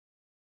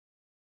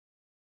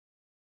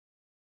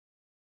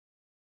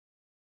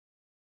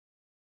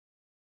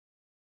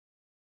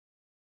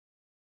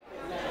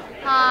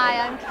Hi,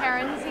 I'm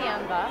Karen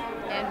Ziemba,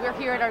 and we're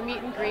here at our meet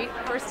and greet,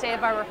 first day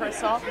of our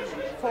rehearsal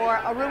for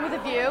A Room with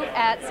a View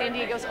at San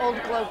Diego's Old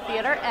Globe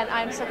Theater, and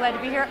I'm so glad to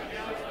be here.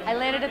 I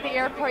landed at the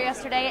airport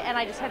yesterday, and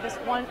I just had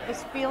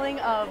this feeling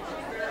of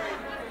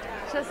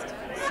just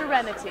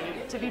serenity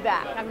to be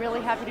back. I'm really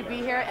happy to be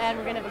here, and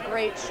we're going to have a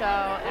great show,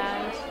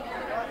 and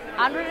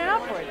I'm rooting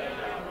out for it.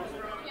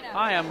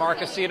 Hi, I'm Marc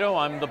Acito.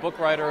 I'm the book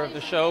writer of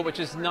the show, which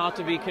is not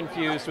to be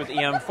confused with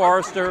E.M.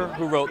 Forster,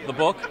 who wrote the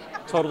book.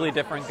 Totally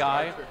different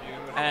guy.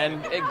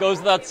 And it goes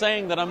without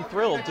saying that I'm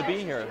thrilled to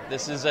be here.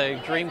 This is a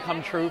dream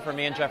come true for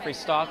me and Jeffrey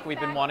Stock. We've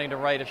been wanting to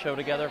write a show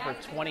together for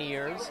 20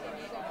 years,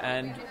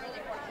 and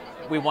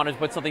we wanted to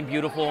put something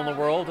beautiful in the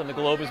world, and the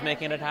Globe is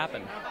making it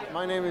happen.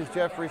 My name is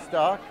Jeffrey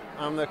Stock.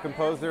 I'm the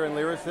composer and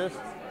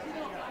lyricist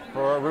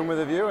for A Room with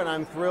a View, and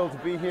I'm thrilled to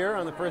be here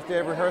on the first day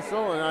of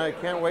rehearsal, and I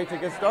can't wait to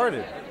get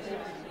started.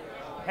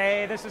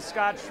 Hey, this is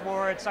Scott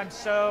Schwartz. I'm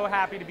so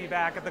happy to be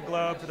back at the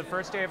Globe for the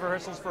first day of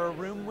rehearsals for A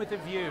Room with a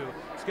View.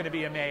 It's going to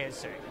be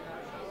amazing.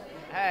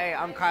 Hey,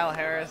 I'm Kyle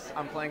Harris.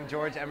 I'm playing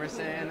George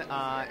Emerson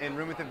in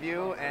Room with a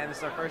View, and this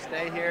is our first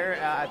day here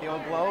at the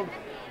Old Globe.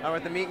 We're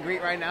at the meet and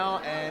greet right now,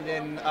 and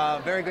in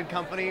very good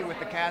company with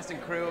the cast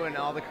and crew and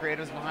all the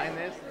creatives behind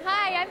this.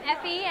 Hi, I'm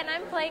Effie, and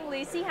I'm playing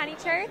Lucy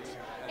Honeychurch,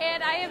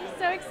 and I am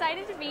so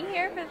excited to be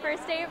here for the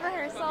first day of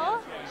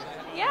rehearsal.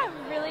 Yeah,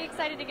 I'm really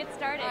excited to get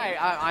started. Hi,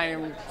 I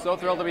am so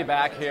thrilled to be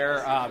back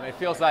here. It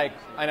feels like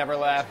I never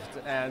left,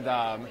 and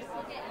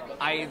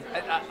I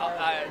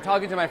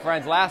talking to my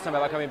friends last time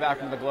about coming back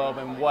from the Globe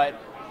and what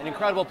an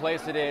incredible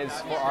place it is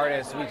for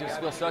artists. We just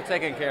feel so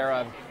taken care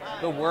of.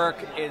 The work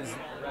is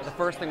the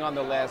first thing on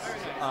the list,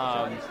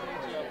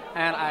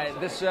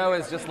 and this show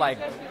is just like,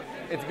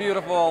 it's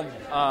beautiful.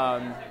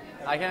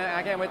 I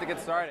can't wait to get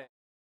started.